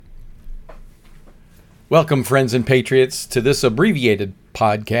Welcome, friends and patriots, to this abbreviated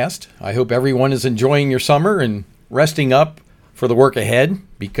podcast. I hope everyone is enjoying your summer and resting up for the work ahead,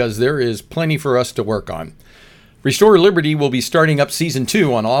 because there is plenty for us to work on. Restore Liberty will be starting up Season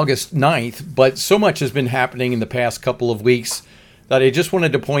 2 on August 9th, but so much has been happening in the past couple of weeks that I just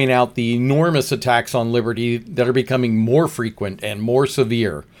wanted to point out the enormous attacks on liberty that are becoming more frequent and more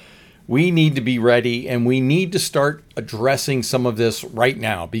severe. We need to be ready, and we need to start addressing some of this right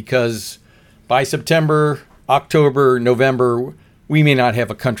now, because by September, October, November, we may not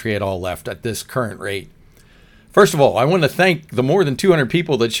have a country at all left at this current rate. First of all, I want to thank the more than 200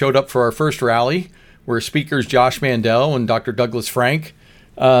 people that showed up for our first rally, where speakers Josh Mandel and Dr. Douglas Frank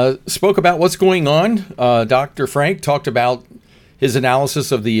spoke about what's going on. Dr. Frank talked about his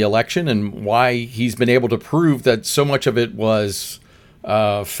analysis of the election and why he's been able to prove that so much of it was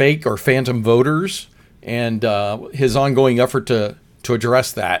fake or phantom voters, and his ongoing effort to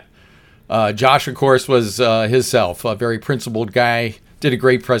address that. Josh, of course, was himself, a very principled guy, did a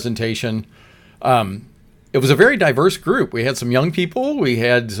great presentation. It was a very diverse group. We had some young people. We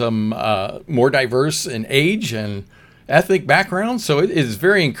had some more diverse in age and ethnic backgrounds. So it is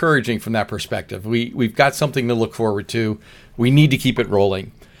very encouraging from that perspective. We've got something to look forward to. We need to keep it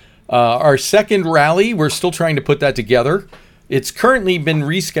rolling. Our second rally, we're still trying to put that together. It's currently been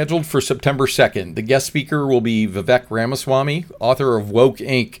rescheduled for September 2nd. The guest speaker will be Vivek Ramaswamy, author of Woke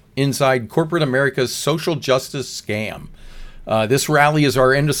Inc., Inside Corporate America's Social Justice Scam. This rally is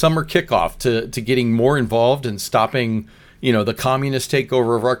our end of summer kickoff to getting more involved and stopping, the communist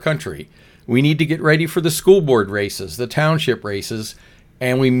takeover of our country. We need to get ready for the school board races, the township races,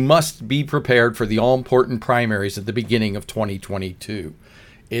 and we must be prepared for the all-important primaries at the beginning of 2022.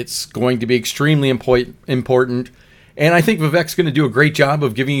 It's going to be extremely important. And I think Vivek's going to do a great job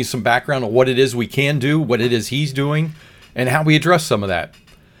of giving you some background on what it is we can do, what it is he's doing, and how we address some of that.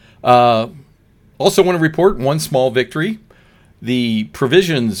 Also want to report one small victory. The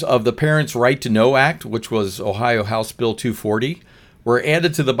provisions of the Parents' Right to Know Act, which was Ohio House Bill 240, were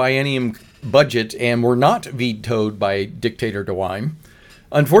added to the biennium budget and were not vetoed by Dictator DeWine.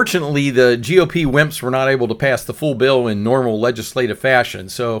 Unfortunately, the GOP wimps were not able to pass the full bill in normal legislative fashion,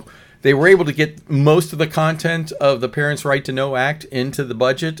 so they were able to get most of the content of the Parents' Right to Know Act into the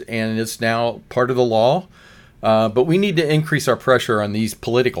budget, and it's now part of the law. But we need to increase our pressure on these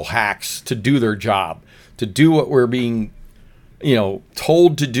political hacks to do their job, to do what we're being,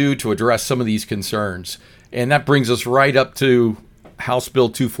 told to do to address some of these concerns. And that brings us right up to House Bill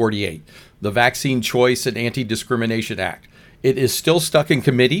 248, the Vaccine Choice and Anti-Discrimination Act. It is still stuck in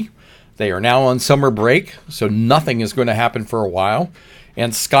committee. They are now on summer break, so nothing is going to happen for a while.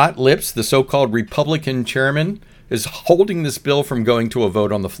 And Scott Lips, the so-called Republican chairman, is holding this bill from going to a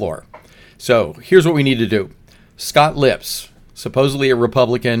vote on the floor. So here's what we need to do. Scott Lips, supposedly a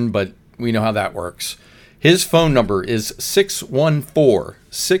Republican, but we know how that works. His phone number is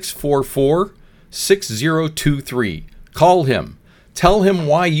 614-644-6023. Call him. Tell him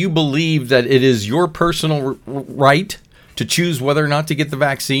why you believe that it is your personal right to choose whether or not to get the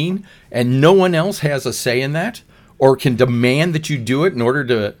vaccine, and no one else has a say in that, or can demand that you do it in order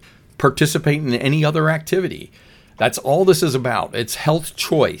to participate in any other activity. That's all this is about. It's health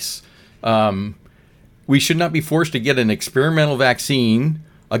choice. We should not be forced to get an experimental vaccine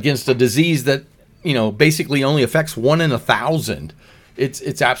against a disease that, basically only affects 1 in 1,000.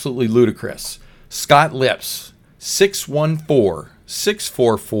 It's absolutely ludicrous. Scott Lips,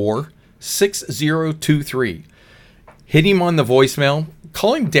 614-644-6023. Hit him on the voicemail.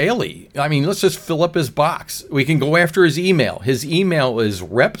 Call him daily. Let's just fill up his box. We can go after his email. His email is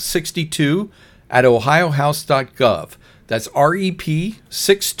rep62@ohiohouse.gov. That's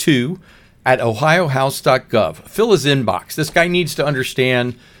rep62@ohiohouse.gov. Fill his inbox. This guy needs to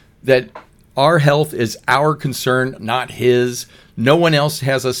understand that our health is our concern, not his. No one else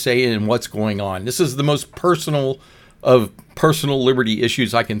has a say in what's going on. This is the most personal of personal liberty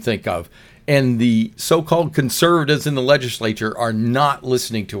issues I can think of. And the so-called conservatives in the legislature are not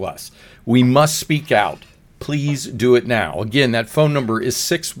listening to us. We must speak out. Please do it now. Again, that phone number is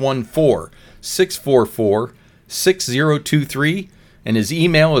 614-644-6023, and his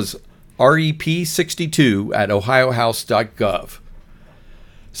email is rep62@ohiohouse.gov.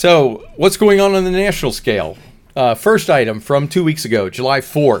 So, what's going on the national scale? First item from 2 weeks ago, July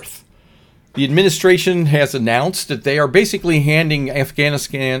 4th. The administration has announced that they are basically handing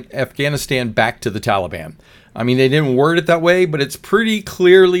Afghanistan back to the Taliban. They didn't word it that way, but it's pretty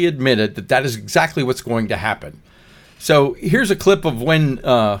clearly admitted that that is exactly what's going to happen. So here's a clip of when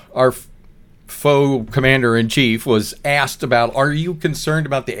our faux commander-in-chief was asked about, are you concerned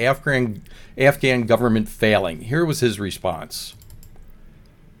about the Afghan government failing? Here was his response.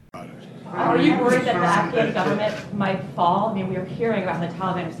 Are you worried that the Afghan government might fall? I mean, we were hearing about the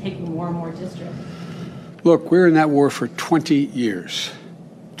Taliban was taking more and more districts. Look, we're in that war for 20 years.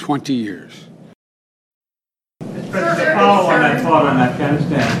 20 years. Mr. President, follow on that thought on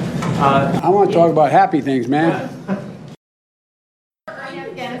Afghanistan. I want to talk about happy things, man.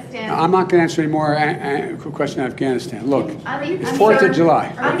 I'm not going to answer any more questions on Afghanistan. Look, it's 4th of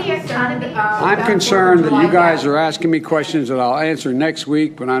July. I'm concerned that you guys are asking me questions that I'll answer next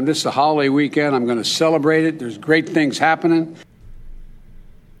week. But this is a holiday weekend. I'm going to celebrate it. There's great things happening.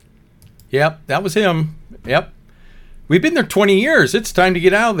 Yep, that was him. Yep. We've been there 20 years. It's time to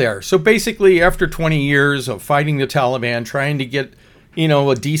get out of there. So basically, after 20 years of fighting the Taliban, trying to get,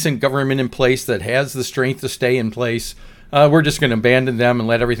 a decent government in place that has the strength to stay in place, we're just going to abandon them and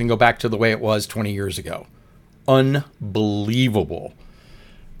let everything go back to the way it was 20 years ago. Unbelievable.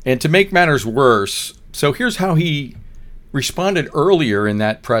 And to make matters worse, so here's how he responded earlier in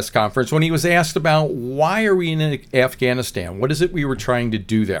that press conference when he was asked about why are we in Afghanistan? What is it we were trying to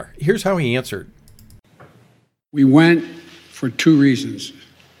do there? Here's how he answered. We went for two reasons.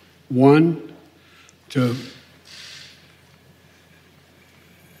 One, to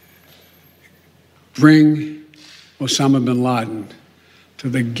bring Osama bin Laden to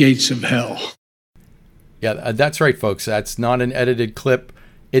the gates of hell. Yeah, that's right, folks. That's not an edited clip.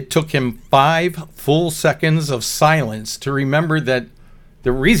 It took him 5 full seconds of silence to remember that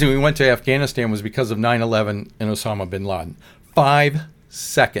the reason we went to Afghanistan was because of 9/11 and Osama bin Laden. 5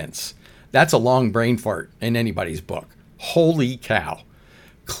 seconds. That's a long brain fart in anybody's book. Holy cow.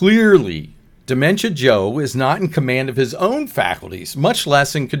 Clearly, Dementia Joe is not in command of his own faculties, much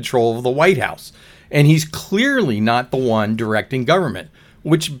less in control of the White House. And he's clearly not the one directing government,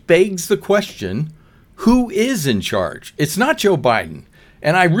 which begs the question, who is in charge? It's not Joe Biden.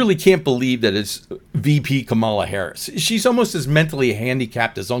 And I really can't believe that it's VP Kamala Harris. She's almost as mentally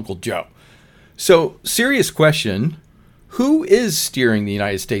handicapped as Uncle Joe. So, serious question, who is steering the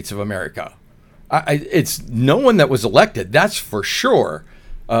United States of America? It's no one that was elected, that's for sure.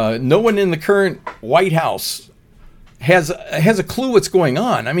 No one in the current White House has a clue what's going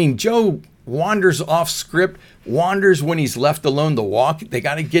on. I mean, Joe wanders off script, wanders when he's left alone to walk. They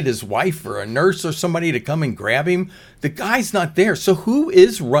got to get his wife or a nurse or somebody to come and grab him. The guy's not there. So who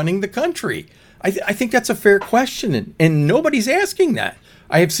is running the country? I think that's a fair question, and nobody's asking that.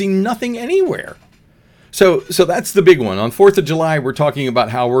 I have seen nothing anywhere. So that's the big one. On 4th of July, we're talking about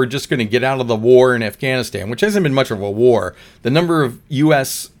how we're just going to get out of the war in Afghanistan, which hasn't been much of a war. The number of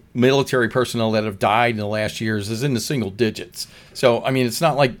U.S. military personnel that have died in the last years is in the single digits. So, I mean, it's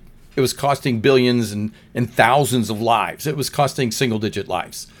not like it was costing billions and thousands of lives. It was costing single-digit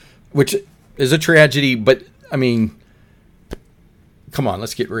lives, which is a tragedy. But, I mean, come on,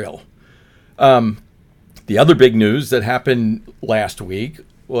 let's get real. The other big news that happened last week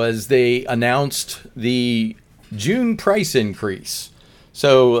was they announced the June price increase.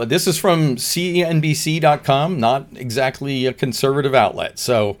 So this is from CNBC.com, not exactly a conservative outlet.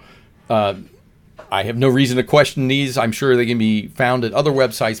 So I have no reason to question these. I'm sure they can be found at other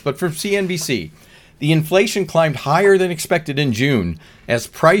websites. But from CNBC, the inflation climbed higher than expected in June as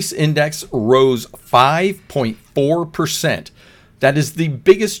price index rose 5.4%. That is the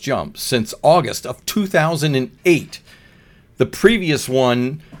biggest jump since August of 2008. The previous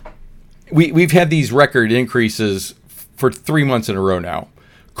one, we've had these record increases for 3 months in a row now.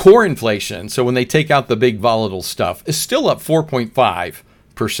 Core inflation, so when they take out the big volatile stuff, is still up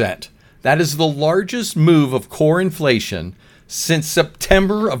 4.5%. That is the largest move of core inflation since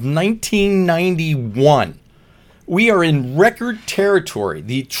September of 1991. We are in record territory.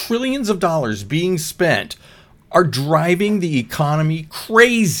 The trillions of dollars being spent are driving the economy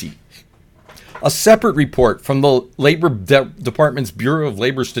crazy. A separate report from the Labor Department's Bureau of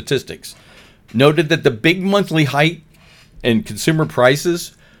Labor Statistics noted that the big monthly hike in consumer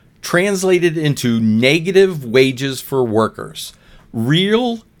prices translated into negative wages for workers.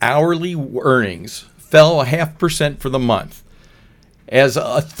 Real hourly earnings fell 0.5% for the month, as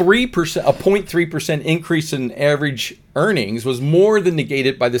a 0.3% increase in average earnings was more than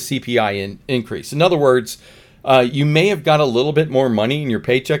negated by the CPI increase. In other words, you may have got a little bit more money in your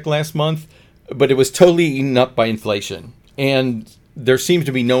paycheck last month, but it was totally eaten up by inflation. And there seems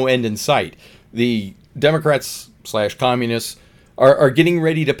to be no end in sight. The Democrats/communists are getting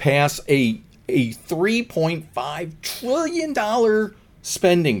ready to pass a $3.5 trillion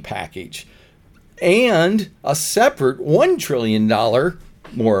spending package and a separate $1 trillion,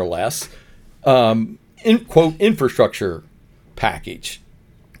 more or less, infrastructure package.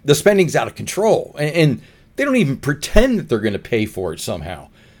 The spending's out of control. And they don't even pretend that they're going to pay for it somehow.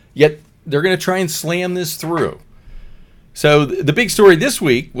 Yet they're going to try and slam this through. So the big story this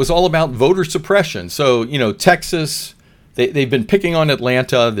week was all about voter suppression. So, Texas, they've been picking on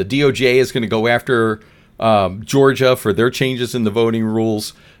Atlanta. The DOJ is going to go after Georgia for their changes in the voting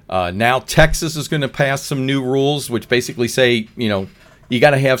rules. Now Texas is going to pass some new rules, which basically say, you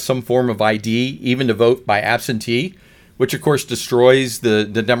got to have some form of ID, even to vote by absentee, which of course destroys the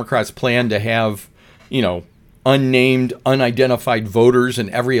Democrats' plan to have, unnamed, unidentified voters in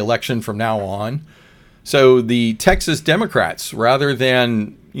every election from now on. So the Texas Democrats, rather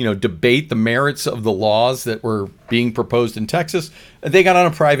than, debate the merits of the laws that were being proposed in Texas, they got on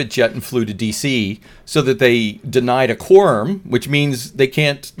a private jet and flew to D.C. so that they denied a quorum, which means they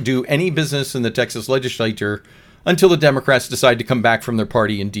can't do any business in the Texas legislature until the Democrats decide to come back from their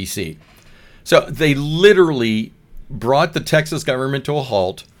party in D.C. So they literally brought the Texas government to a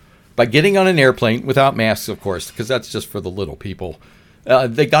halt by getting on an airplane, without masks, of course, because that's just for the little people.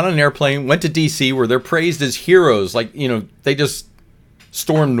 They got on an airplane, went to D.C., where they're praised as heroes, like, they just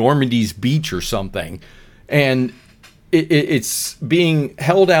stormed Normandy's beach or something. And it's being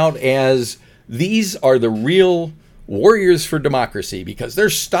held out as these are the real warriors for democracy because they're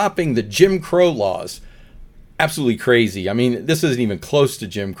stopping the Jim Crow laws. Absolutely crazy. I mean, this isn't even close to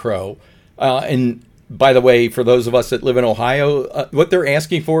Jim Crow. And by the way, for those of us that live in Ohio, what they're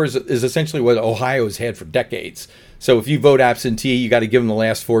asking for is essentially what Ohio has had for decades. So if you vote absentee, you got to give them the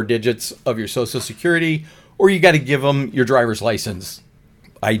last 4 digits of your Social Security, or you got to give them your driver's license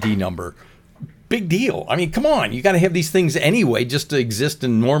ID number. Big deal. I mean, come on. You got to have these things anyway just to exist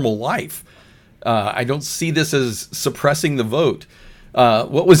in normal life. I don't see this as suppressing the vote.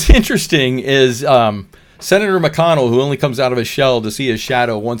 What was interesting is Senator McConnell, who only comes out of his shell to see his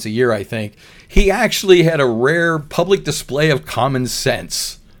shadow once a year, I think, he actually had a rare public display of common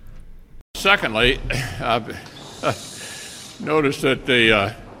sense. Secondly, I've noticed that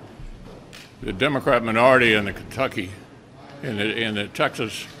the Democrat minority in the Kentucky, in the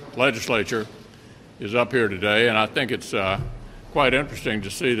Texas legislature is up here today, and I think it's quite interesting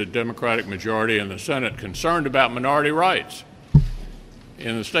to see the Democratic majority in the Senate concerned about minority rights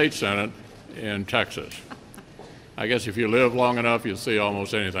in the state Senate in Texas. I guess if you live long enough, you'll see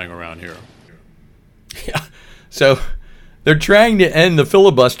almost anything around here. Yeah. So they're trying to end the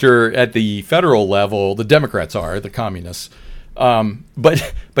filibuster at the federal level. The Democrats are, the communists.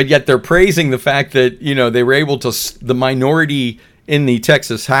 But yet they're praising the fact that, they were able to, the minority in the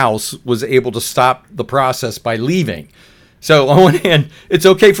Texas House was able to stop the process by leaving. So on one hand, it's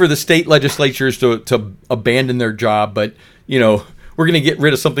okay for the state legislatures to abandon their job, but, we're going to get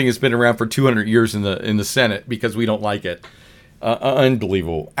rid of something that's been around for 200 years in the Senate because we don't like it.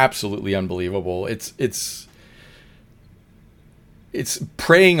 Unbelievable. Absolutely unbelievable. It's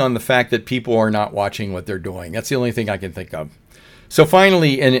preying on the fact that people are not watching what they're doing. That's the only thing I can think of. So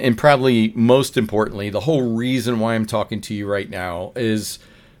finally, and probably most importantly, the whole reason why I'm talking to you right now is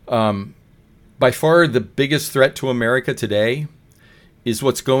by far the biggest threat to America today is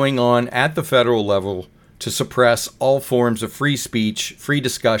what's going on at the federal level to suppress all forms of free speech, free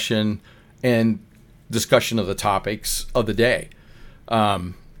discussion, and discussion of the topics of the day.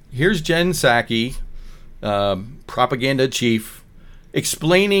 Here's Jen Psaki, propaganda chief,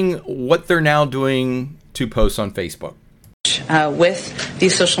 explaining what they're now doing to posts on Facebook. With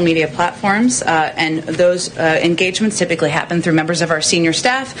these social media platforms, and those engagements typically happen through members of our senior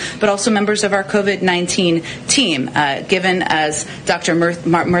staff, but also members of our COVID-19 team. Given, as Dr.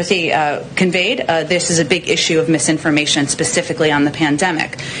 Murthy conveyed, this is a big issue of misinformation, specifically on the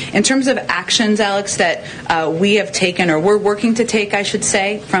pandemic. In terms of actions, Alex, that we have taken, or we're working to take, I should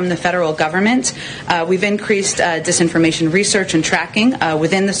say, from the federal government, we've increased disinformation research and tracking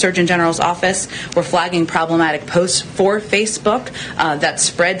within the Surgeon General's office. We're flagging problematic posts for Facebook that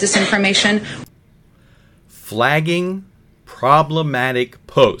spread disinformation. Flagging problematic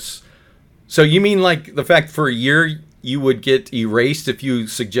posts. So you mean like the fact for a year you would get erased if you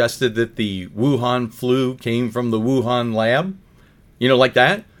suggested that the Wuhan flu came from the Wuhan lab? Like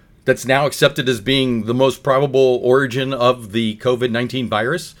that? That's now accepted as being the most probable origin of the COVID-19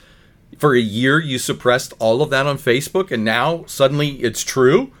 virus? For a year you suppressed all of that on Facebook and now suddenly it's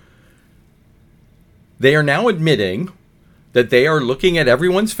true? They are now admitting that they are looking at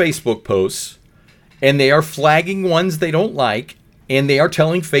everyone's Facebook posts and they are flagging ones they don't like and they are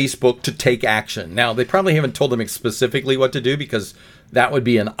telling Facebook to take action. Now, they probably haven't told them specifically what to do because that would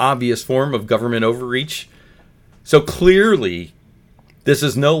be an obvious form of government overreach. So clearly, this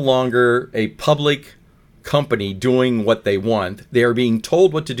is no longer a public company doing what they want. They are being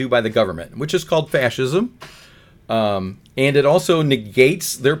told what to do by the government, which is called fascism. And it also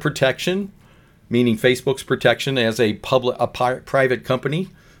negates their protection, meaning Facebook's protection as a private company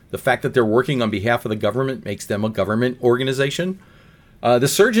The fact that they're working on behalf of the government makes them a government organization. The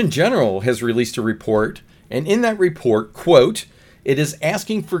Surgeon General has released a report, and in that report, quote, it is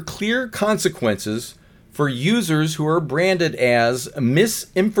asking for clear consequences for users who are branded as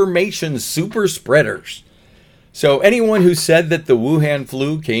misinformation super spreaders. So anyone who said that the Wuhan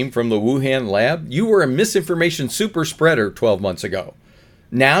flu came from the Wuhan lab, you were a misinformation super spreader 12 months ago.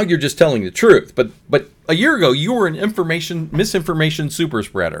 Now you're just telling the truth. But a year ago, you were an misinformation super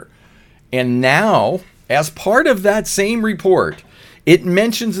spreader. And now, as part of that same report, it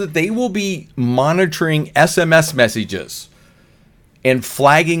mentions that they will be monitoring SMS messages and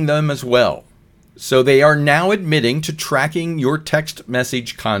flagging them as well. So they are now admitting to tracking your text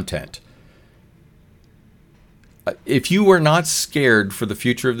message content. If you are not scared for the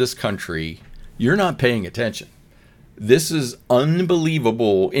future of this country, you're not paying attention. This is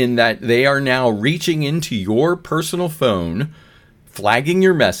unbelievable in that they are now reaching into your personal phone, flagging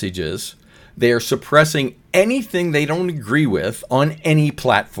your messages. They are suppressing anything they don't agree with on any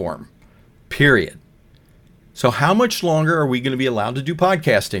platform, period. So how much longer are we going to be allowed to do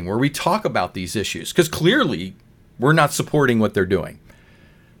podcasting where we talk about these issues? Because clearly we're not supporting what they're doing.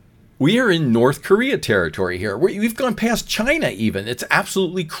 We are in North Korea territory here. We've gone past China even. It's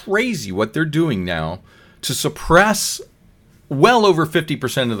absolutely crazy what they're doing now to suppress well over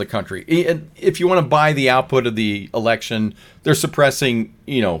 50% of the country. And if you want to buy the output of the election, they're suppressing,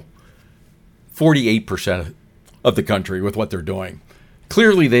 48% of the country with what they're doing.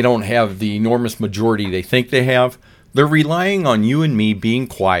 Clearly, they don't have the enormous majority they think they have. They're relying on you and me being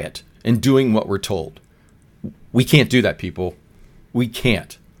quiet and doing what we're told. We can't do that, people. We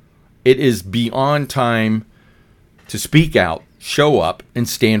can't. It is beyond time to speak out, show up, and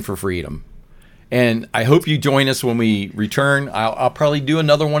stand for freedom. And I hope you join us when we return. I'll probably do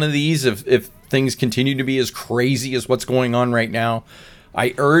another one of these if things continue to be as crazy as what's going on right now.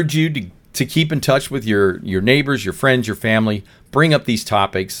 I urge you to keep in touch with your neighbors, your friends, your family. Bring up these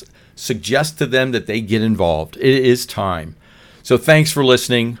topics. Suggest to them that they get involved. It is time. So thanks for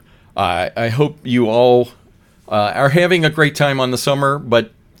listening. I hope you all are having a great time on the summer,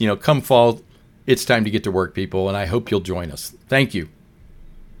 but come fall, it's time to get to work, people, and I hope you'll join us. Thank you.